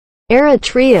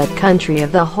Eritrea, country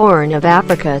of the Horn of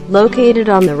Africa, located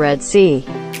on the Red Sea.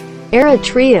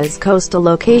 Eritrea's coastal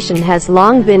location has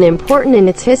long been important in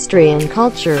its history and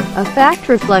culture, a fact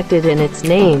reflected in its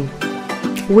name,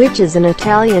 which is an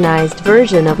Italianized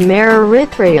version of Mare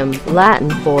Erythraeum, Latin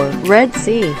for Red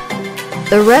Sea.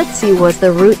 The Red Sea was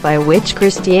the route by which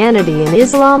Christianity and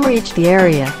Islam reached the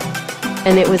area,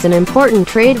 and it was an important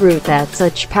trade route that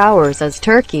such powers as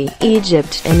Turkey,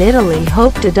 Egypt, and Italy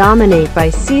hoped to dominate by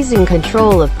seizing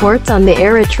control of ports on the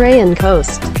Eritrean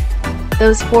coast.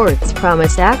 Those ports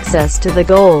promised access to the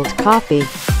gold, coffee,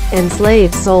 and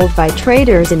slaves sold by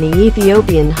traders in the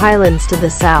Ethiopian highlands to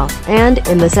the south, and,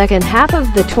 in the second half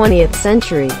of the 20th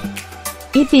century,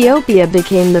 Ethiopia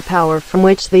became the power from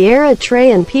which the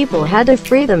Eritrean people had to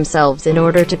free themselves in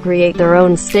order to create their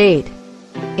own state.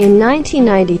 In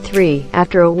 1993,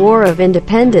 after a war of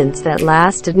independence that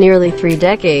lasted nearly 3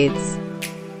 decades,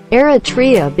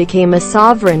 Eritrea became a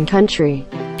sovereign country.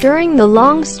 During the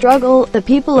long struggle, the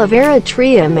people of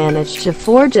Eritrea managed to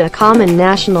forge a common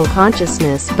national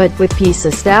consciousness, but with peace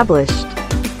established,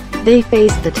 they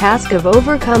faced the task of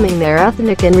overcoming their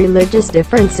ethnic and religious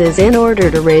differences in order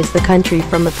to raise the country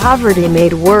from a poverty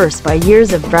made worse by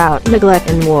years of drought, neglect,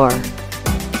 and war.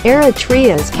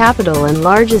 Eritrea's capital and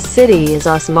largest city is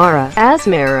Asmara.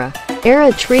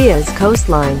 Eritrea's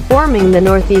coastline, forming the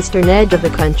northeastern edge of the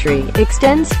country,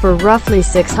 extends for roughly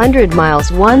 600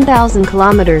 miles 1,000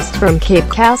 kilometers from Cape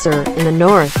Kasser, in the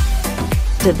north,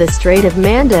 to the Strait of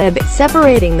Mandeb,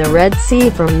 separating the Red Sea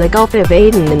from the Gulf of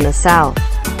Aden in the south.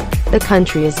 The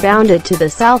country is bounded to the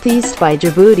southeast by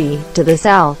Djibouti, to the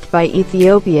south by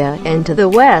Ethiopia, and to the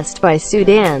west by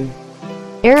Sudan.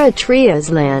 Eritrea's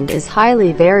land is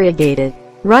highly variegated.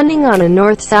 Running on a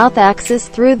north-south axis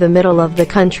through the middle of the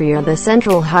country are the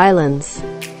Central Highlands,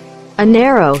 a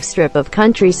narrow strip of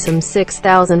country some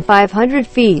 6,500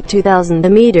 feet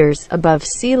 2,000 meters above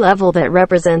sea level that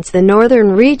represents the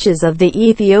northern reaches of the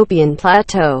Ethiopian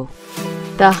plateau.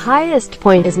 The highest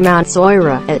point is Mount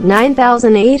Soira, at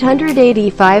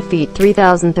 9,885 feet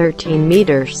 3,013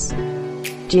 meters.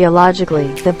 Geologically,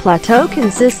 the plateau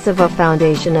consists of a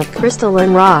foundation of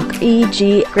crystalline rock,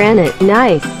 e.g., granite,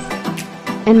 gneiss,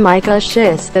 and mica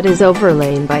schist that is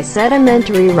overlain by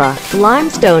sedimentary rock,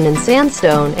 limestone and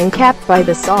sandstone, and capped by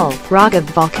the salt rock of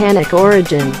volcanic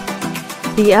origin.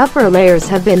 The upper layers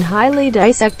have been highly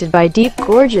dissected by deep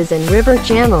gorges and river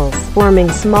channels, forming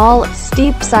small,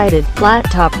 steep-sided,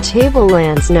 flat-topped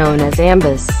tablelands known as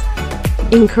ambas.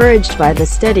 Encouraged by the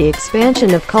steady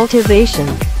expansion of cultivation,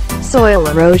 soil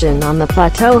erosion on the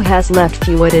plateau has left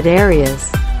few wooded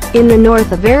areas. In the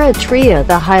north of Eritrea,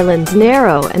 the highlands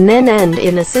narrow and then end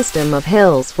in a system of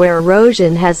hills where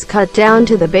erosion has cut down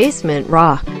to the basement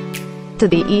rock. To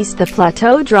the east, the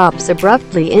plateau drops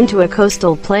abruptly into a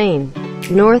coastal plain.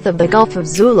 North of the Gulf of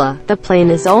Zula, the plain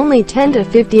is only 10 to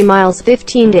 50 miles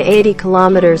 15 to 80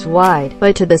 kilometers wide,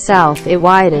 but to the south it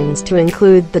widens to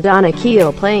include the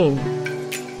Danakil Plain.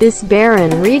 This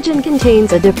barren region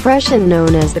contains a depression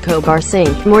known as the Kobar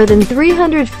Sink, more than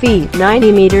 300 feet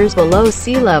 90 meters below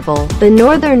sea level, the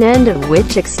northern end of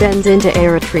which extends into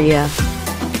Eritrea.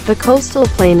 The coastal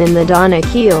plain and the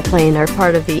Danakil Plain are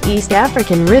part of the East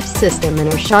African Rift System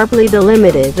and are sharply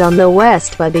delimited on the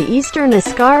west by the eastern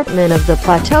escarpment of the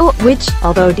plateau, which,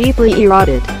 although deeply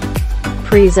eroded,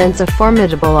 presents a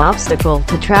formidable obstacle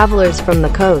to travelers from the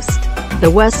coast. The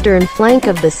western flank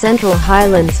of the Central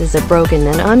Highlands is a broken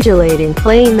and undulating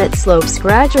plain that slopes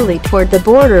gradually toward the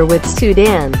border with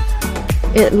Sudan.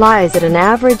 It lies at an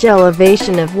average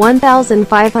elevation of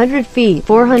 1,500 feet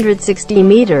 460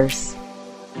 meters.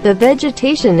 The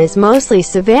vegetation is mostly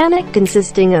savannic,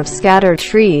 consisting of scattered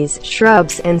trees,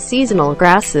 shrubs, and seasonal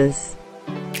grasses.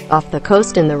 Off the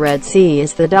coast in the Red Sea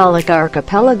is the Dahlak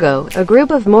Archipelago, a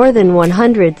group of more than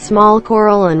 100 small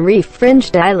coral and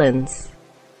reef-fringed islands.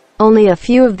 Only a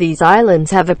few of these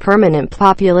islands have a permanent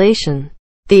population.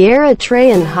 The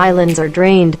Eritrean highlands are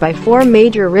drained by 4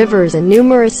 major rivers and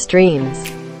numerous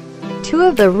streams. 2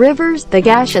 of the rivers, the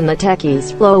Gash and the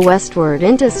Tekes, flow westward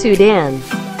into Sudan.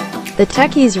 The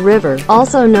Tekes River,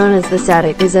 also known as the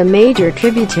Sadik, is a major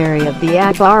tributary of the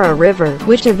Atbara River,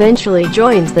 which eventually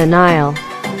joins the Nile.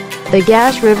 The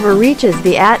Gash River reaches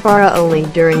the Atbara only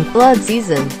during flood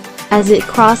season. As it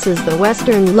crosses the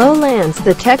western lowlands,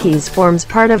 the Tekes forms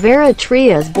part of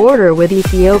Eritrea's border with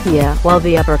Ethiopia, while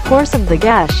the upper course of the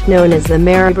Gash, known as the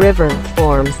Mare River,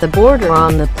 forms the border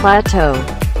on the plateau.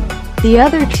 The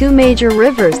other 2 major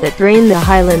rivers that drain the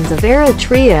highlands of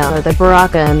Eritrea are the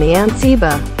Baraka and the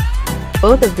Ansiba.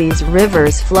 Both of these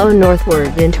rivers flow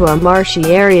northward into a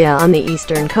marshy area on the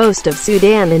eastern coast of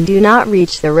Sudan and do not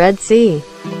reach the Red Sea.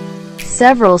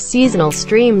 several seasonal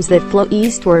streams that flow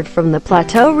eastward from the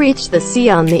plateau reach the sea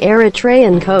on the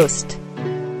Eritrean coast.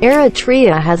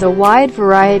 Eritrea has a wide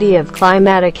variety of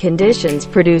climatic conditions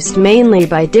produced mainly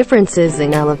by differences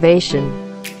in elevation.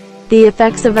 The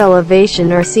effects of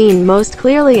elevation are seen most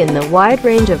clearly in the wide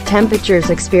range of temperatures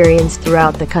experienced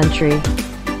throughout the country.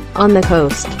 On the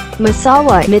coast,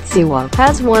 Mitsiwa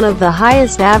has one of the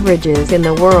highest averages in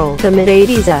the world, the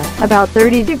mid-80s at about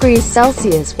 30 degrees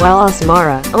Celsius, while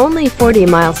Asmara, only 40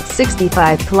 miles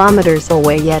 65 kilometers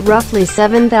away yet roughly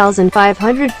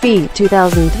 7,500 feet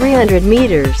 2,300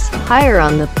 meters higher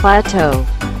on the plateau,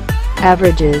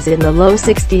 averages in the low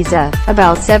 60s at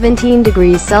about 17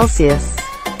 degrees Celsius.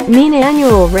 Mean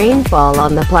annual rainfall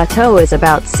on the plateau is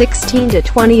about 16 to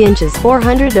 20 inches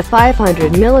 400 to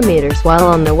 500 millimeters, while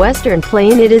on the western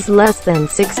plain it is less than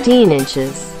 16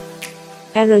 inches.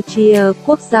 Eritrea,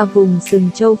 quốc gia vùng sừng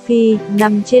châu Phi,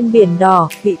 nằm trên Biển Đỏ.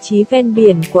 Vị trí ven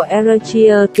biển của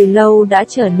Eritrea từ lâu đã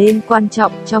trở nên quan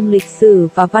trọng trong lịch sử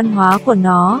và văn hóa của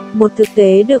nó, một thực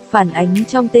tế được phản ánh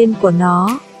trong tên của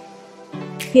nó.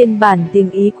 Phiên bản tiếng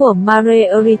Ý của Mare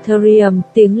Eritreum,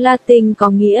 tiếng Latin có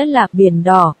nghĩa là Biển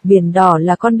Đỏ. Biển Đỏ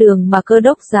là con đường mà Cơ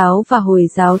đốc giáo và Hồi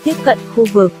giáo tiếp cận khu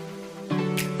vực.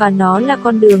 Và nó là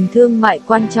con đường thương mại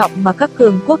quan trọng mà các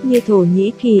cường quốc như Thổ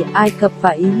Nhĩ Kỳ, Ai Cập và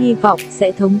Ý hy vọng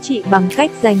sẽ thống trị bằng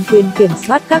cách giành quyền kiểm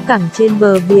soát các cảng trên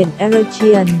bờ biển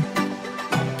Eritrean.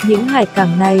 Những hải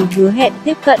cảng này hứa hẹn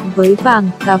tiếp cận với vàng,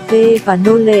 cà phê và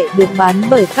nô lệ được bán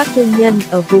bởi các thương nhân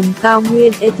ở vùng cao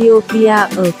nguyên Ethiopia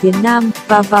ở phía nam,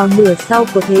 và vào nửa sau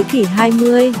của thế kỷ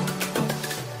 20.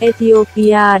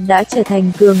 Ethiopia đã trở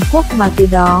thành cường quốc mà từ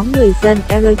đó người dân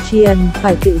Eritrean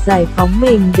phải tự giải phóng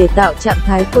mình để tạo trạng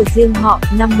thái của riêng họ.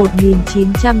 Năm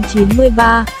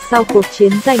 1993, sau cuộc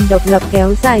chiến giành độc lập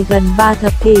kéo dài gần 3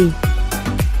 thập kỷ,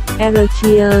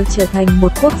 Eritrea trở thành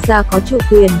một quốc gia có chủ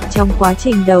quyền. Trong quá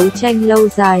trình đấu tranh lâu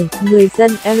dài, người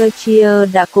dân Eritrea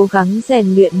đã cố gắng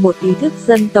rèn luyện một ý thức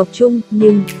dân tộc chung,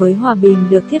 nhưng với hòa bình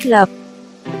được thiết lập,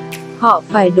 họ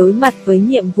phải đối mặt với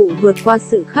nhiệm vụ vượt qua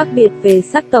sự khác biệt về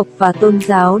sắc tộc và tôn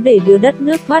giáo để đưa đất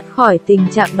nước thoát khỏi tình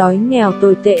trạng đói nghèo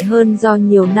tồi tệ hơn do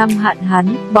nhiều năm hạn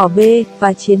hán, bỏ bê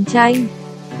và chiến tranh.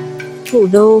 Thủ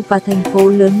đô và thành phố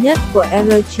lớn nhất của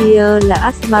Eritrea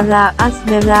là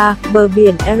Asmara. Bờ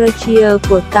biển Eritrea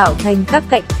của tạo thành các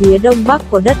cạnh phía đông bắc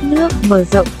của đất nước, mở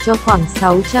rộng cho khoảng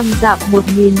 600 dặm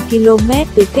 1.000 km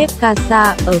từ Cape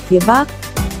Kasa ở phía bắc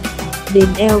đến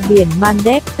eo biển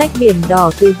Mandeb, tách Biển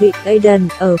Đỏ từ vịnh Aden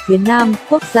ở phía nam.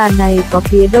 Quốc gia này có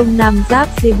phía đông nam giáp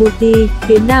Djibouti,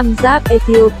 phía nam giáp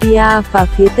Ethiopia và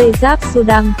phía tây giáp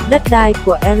Sudan. Đất đai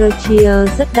của Eritrea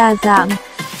rất đa dạng,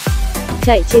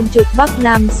 chạy trên trục Bắc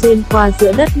Nam xuyên qua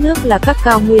giữa đất nước là các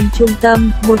cao nguyên trung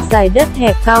tâm, một dải đất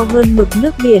hẹp cao hơn mực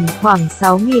nước biển khoảng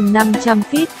 6.500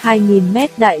 feet 2.000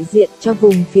 mét đại diện cho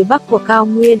vùng phía bắc của cao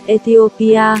nguyên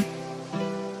Ethiopia.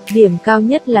 Điểm cao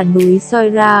nhất là núi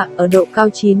Soira, ở độ cao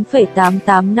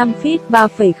 9,885 feet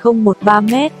 3,013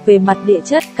 mét. Về mặt địa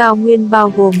chất, cao nguyên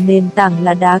bao gồm nền tảng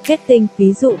là đá kết tinh,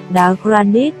 ví dụ đá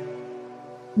granite,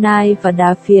 Nile và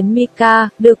đá phiến mica,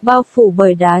 được bao phủ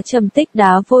bởi đá trầm tích,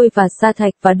 đá vôi và sa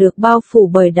thạch, và được bao phủ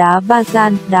bởi đá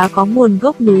bazan, đá có nguồn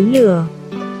gốc núi lửa.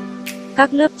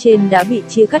 Các lớp trên đã bị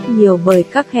chia cắt nhiều bởi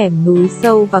các hẻm núi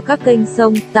sâu và các kênh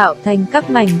sông, tạo thành các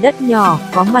mảnh đất nhỏ,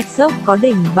 có mặt dốc, có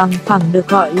đỉnh bằng phẳng được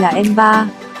gọi là Emba.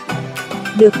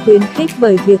 Được khuyến khích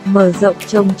bởi việc mở rộng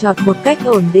trồng trọt một cách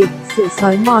ổn định, sự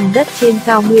xói mòn đất trên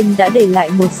cao nguyên đã để lại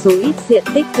một số ít diện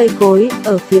tích cây cối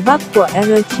ở phía bắc của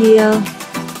Eritrea.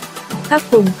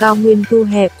 Các vùng cao nguyên thu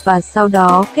hẹp và sau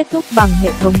đó kết thúc bằng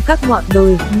hệ thống các ngọn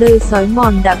đồi, nơi xói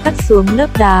mòn đã cắt xuống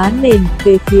lớp đá nền.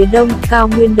 Về phía đông, cao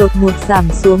nguyên đột ngột giảm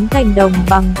xuống thành đồng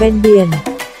bằng ven biển.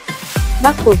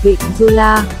 Bắc của vịnh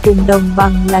Jula, vùng đồng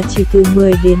bằng là chỉ từ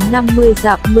 10 đến 50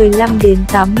 dặm, 15 đến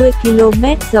 80 km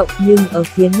rộng, nhưng ở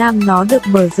phía nam nó được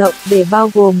mở rộng để bao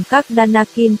gồm các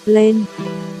Danakin Plain.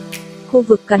 Khu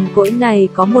vực cằn cỗi này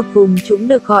có một vùng trũng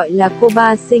được gọi là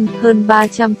Koba Sinh, hơn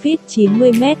 300 feet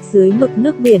 90 mét dưới mực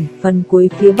nước biển, phần cuối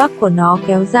phía bắc của nó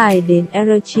kéo dài đến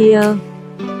Eritrea.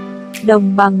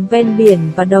 Đồng bằng ven biển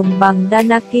và đồng bằng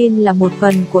Danakin là một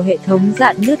phần của hệ thống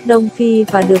dạn nước Đông Phi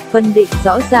và được phân định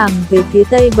rõ ràng về phía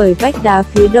tây bởi vách đá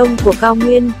phía đông của cao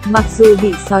nguyên, mặc dù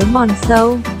bị xói mòn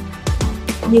sâu,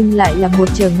 nhưng lại là một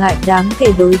trở ngại đáng kể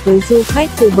đối với du khách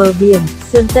từ bờ biển.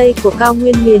 Sườn tây của cao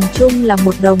nguyên miền Trung là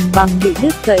một đồng bằng bị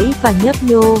đứt gãy và nhấp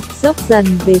nhô, dốc dần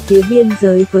về phía biên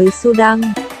giới với Sudan.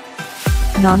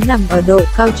 Nó nằm ở độ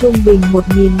cao trung bình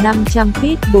 1.500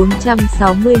 feet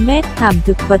 460 mét, thảm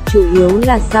thực vật chủ yếu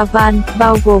là savan,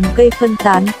 bao gồm cây phân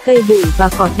tán, cây bụi và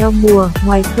cỏ theo mùa.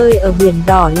 Ngoài khơi ở Biển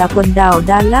Đỏ là quần đảo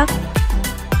Dalat.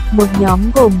 một nhóm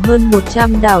gồm hơn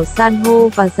 100 đảo san hô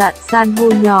và rạn san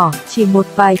hô nhỏ, chỉ một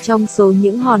vài trong số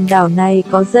những hòn đảo này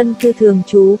có dân cư thường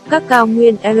trú. Các cao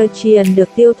nguyên Eritrean được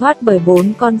tiêu thoát bởi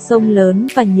 4 con sông lớn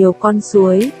và nhiều con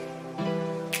suối.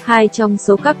 Hai trong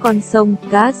số các con sông,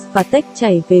 Gas và Tech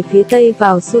chảy về phía tây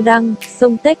vào Sudan.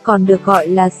 Sông Tech còn được gọi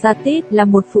là Satit, là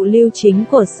một phụ lưu chính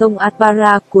của sông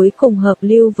Atbara, cuối cùng hợp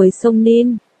lưu với sông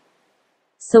Nin.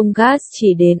 Sông Gas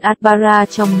chỉ đến Atbara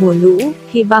trong mùa lũ,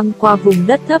 khi băng qua vùng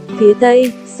đất thấp phía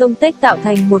tây. Sông Tech tạo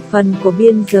thành một phần của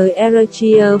biên giới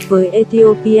Eritrea với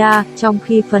Ethiopia, trong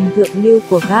khi phần thượng lưu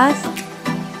của Gas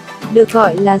được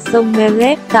gọi là sông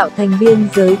Meret, tạo thành biên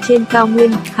giới trên cao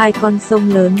nguyên. Hai con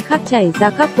sông lớn khác chảy ra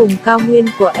các vùng cao nguyên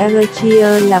của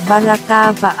Eritrea là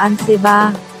Baraka và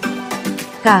Anseba.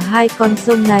 Cả hai con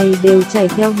sông này đều chảy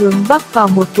theo hướng bắc vào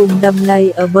một vùng đầm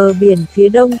lầy ở bờ biển phía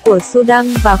đông của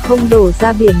Sudan và không đổ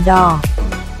ra Biển Đỏ.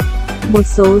 Một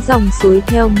số dòng suối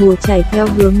theo mùa chảy theo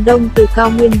hướng đông từ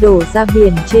cao nguyên đổ ra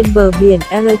biển trên bờ biển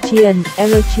Eritrean.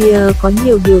 Eritrea có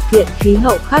nhiều điều kiện khí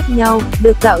hậu khác nhau,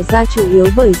 được tạo ra chủ yếu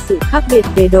bởi sự khác biệt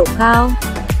về độ cao.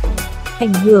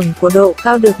 Ảnh hưởng của độ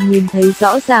cao được nhìn thấy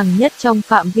rõ ràng nhất trong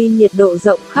phạm vi nhiệt độ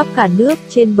rộng khắp cả nước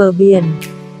trên bờ biển.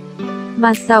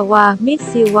 Massawa,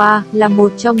 Mitsiwa, là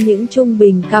một trong những trung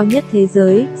bình cao nhất thế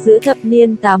giới, giữa thập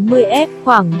niên 80F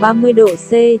khoảng 30 độ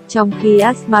C, trong khi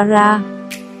Asmara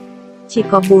chỉ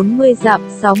có 40 dặm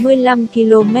 65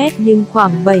 km nhưng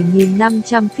khoảng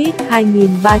 7.500 feet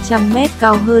 2.300 m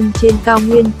cao hơn trên cao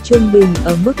nguyên, trung bình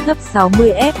ở mức thấp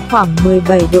 60F khoảng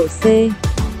 17 độ C.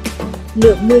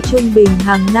 Lượng mưa trung bình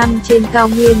hàng năm trên cao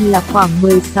nguyên là khoảng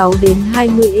 16 đến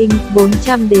 20 inch,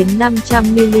 400 đến 500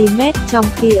 mm, trong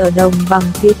khi ở đồng bằng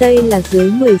phía Tây là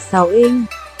dưới 16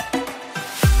 inch.